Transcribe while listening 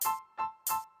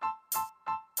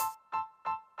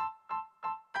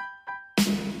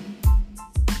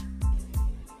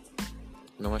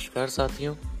नमस्कार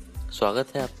साथियों, स्वागत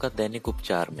है आपका दैनिक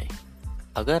उपचार में।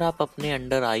 अगर आप अपने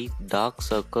अंडर आई डार्क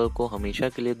सर्कल को हमेशा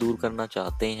के लिए दूर करना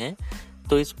चाहते हैं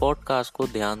तो इस पॉडकास्ट को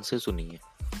ध्यान से सुनिए,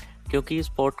 क्योंकि इस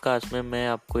पॉडकास्ट में मैं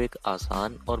आपको एक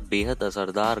आसान और बेहद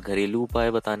असरदार घरेलू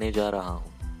उपाय बताने जा रहा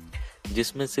हूं,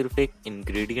 जिसमें सिर्फ एक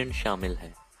इंग्रेडिएंट शामिल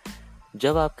है।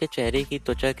 जब आपके चेहरे की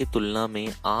त्वचा की तुलना में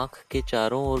आँख के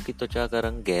चारों ओर की त्वचा का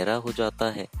रंग गहरा हो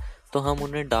जाता है तो हम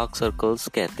उन्हें डार्क सर्कल्स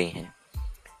कहते हैं।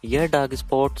 यह डार्क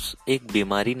स्पॉट्स एक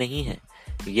बीमारी नहीं है,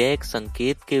 यह एक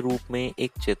संकेत के रूप में,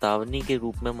 एक चेतावनी के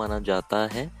रूप में माना जाता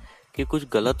है कि कुछ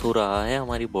गलत हो रहा है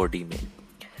हमारी बॉडी में।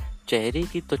 चेहरे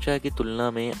की त्वचा की तुलना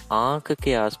में आंख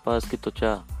के आसपास की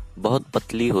त्वचा बहुत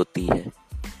पतली होती है।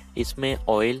 इसमें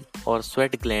ऑयल और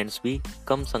स्वेट ग्लैंड्स भी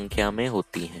कम संख्या में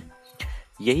होती हैं।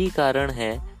 यही कारण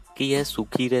है कि यह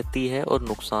सूखी रहती है और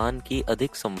नुकसान की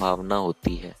अधिक संभावना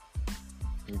होती है।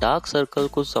 डार्क सर्कल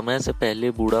को समय से पहले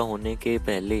बूढ़ा होने के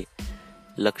पहले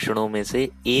लक्षणों में से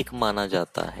एक माना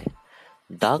जाता है।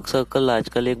 डार्क सर्कल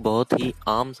आजकल एक बहुत ही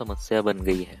आम समस्या बन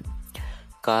गई है।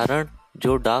 कारण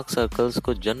जो डार्क सर्कल्स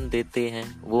को जन्म देते हैं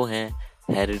वो हैं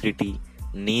हेरिडिटी,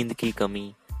 नींद की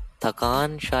कमी,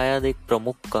 थकान शायद एक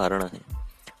प्रमुख कारण है,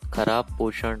 खराब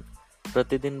पोषण,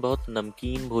 प्रतिदिन बहुत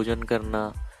नमकीन भोजन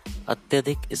करना,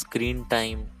 अत्यधिक स्क्रीन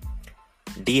टाइम,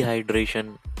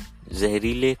 डिहाइड्रेशन,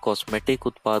 जहरीले कॉस्मेटिक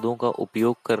उत्पादों का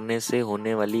उपयोग करने से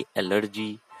होने वाली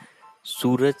एलर्जी,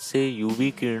 सूरज से यूवी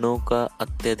किरणों का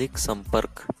अत्यधिक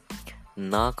संपर्क,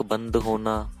 नाक बंद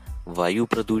होना, वायु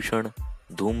प्रदूषण,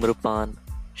 धूम्रपान,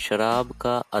 शराब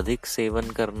का अधिक सेवन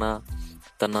करना,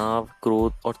 तनाव,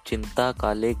 क्रोध और चिंता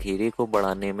काले घेरे को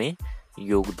बढ़ाने में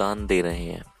योगदान दे रहे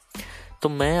हैं। तो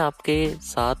मैं आपके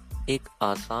साथ एक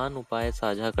आसान उपाय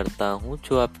साझा करता हूं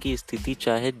जो आपकी स्थिति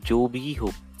चाहे जो भी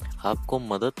हो आपको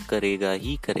मदद करेगा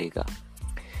ही करेगा।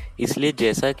 इसलिए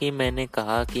जैसा कि मैंने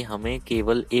कहा कि हमें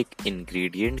केवल एक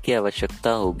इंग्रेडिएंट की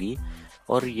आवश्यकता होगी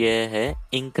और यह है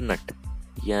इंकनट,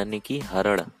 यानी कि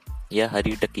हरड़ या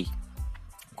हरी टकी,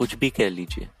 कुछ भी कह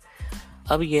लीजिए।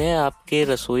 अब यह आपके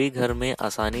रसोई घर में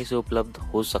आसानी से उपलब्ध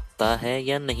हो सकता है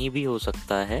या नहीं भी हो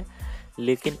सकता है,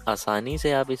 लेकिन आसानी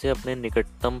से आप इसे अपने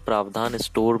निकटतम प्रावधान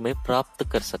स्टोर में प्राप्त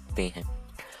कर सकते हैं।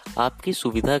 आपकी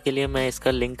सुविधा के लिए मैं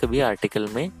इसका लिंक भी आर्टिकल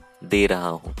में दे रहा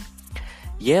हूँ।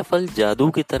 यह फल जादू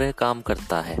की तरह काम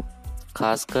करता है,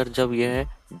 खासकर जब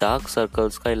यह डार्क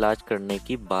सर्कल्स का इलाज करने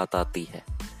की बात आती है।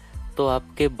 तो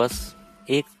आपके बस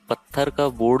एक पत्थर का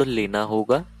बोर्ड लेना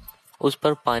होगा, उस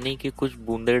पर पानी की कुछ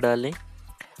बूंदें डालें।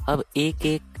 अब एक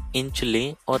एक इंच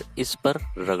लें और इस पर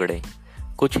रगड़ें।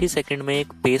 कुछ ही सेकंड में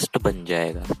एक पेस्ट बन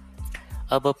जाएगा।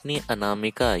 अब अपनी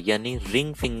अनामिका यानी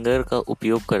रिंग फिंगर का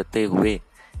उपयोग करते हुए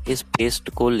इस पेस्ट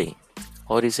को लें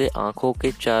और इसे आंखों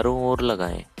के चारों ओर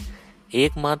लगाएं।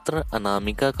 एकमात्र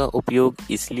अनामिका का उपयोग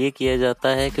इसलिए किया जाता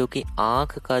है क्योंकि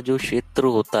आंख का जो क्षेत्र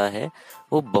होता है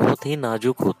वो बहुत ही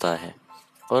नाजुक होता है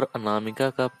और अनामिका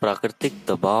का प्राकृतिक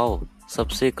दबाव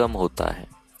सबसे कम होता है।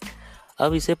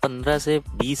 अब इसे 15 से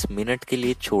 20 मिनट के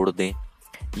लिए छोड़ दें।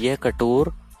 यह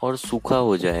कठोर और सूखा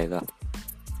हो जाएगा।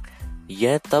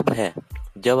 यह तब है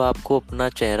जब आपको अपना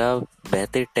चेहरा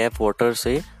बहते टैप वाटर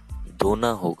से धोना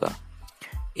होगा।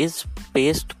 इस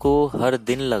पेस्ट को हर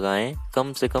दिन लगाएं,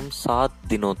 कम से कम 7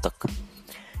 दिनों तक।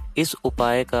 इस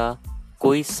उपाय का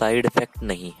कोई साइड इफेक्ट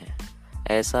नहीं है,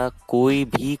 ऐसा कोई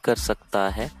भी कर सकता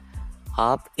है।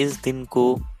 आप इस दिन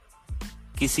को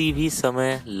किसी भी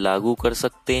समय लागू कर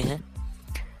सकते हैं,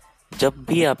 जब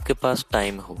भी आपके पास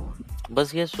टाइम हो।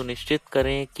 बस यह सुनिश्चित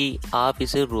करें कि आप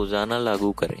इसे रोजाना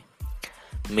लागू करें।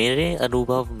 मेरे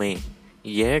अनुभव में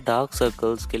यह डार्क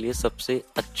सर्कल्स के लिए सबसे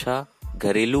अच्छा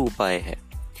घरेलू उपाय है।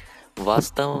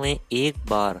 वास्तव में एक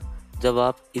बार जब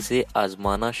आप इसे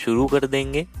आजमाना शुरू कर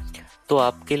देंगे तो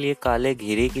आपके लिए काले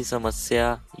घेरे की समस्या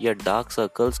या डार्क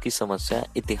सर्कल्स की समस्या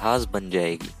इतिहास बन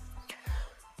जाएगी।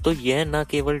 तो यह न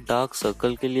केवल डार्क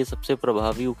सर्कल के लिए सबसे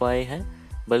प्रभावी उपाय है,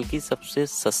 बल्कि सबसे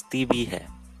सस्ती भी है।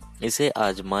 इसे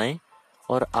आजमाएं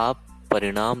और आप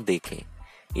परिणाम देखें।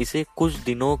 इसे कुछ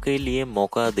दिनों के लिए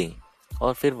मौका दें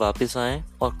और फिर वापस आएं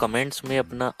और कमेंट्स में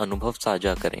अपना अनुभव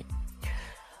साझा करें।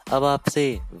 अब आपसे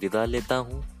विदा लेता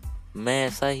हूँ। मैं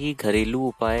ऐसा ही घरेलू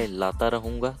उपाय लाता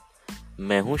रहूँगा।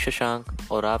 मैं हूँ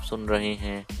शशांक और आप सुन रहे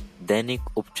हैं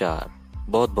दैनिक उपचार।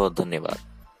 बहुत बहुत धन्यवाद।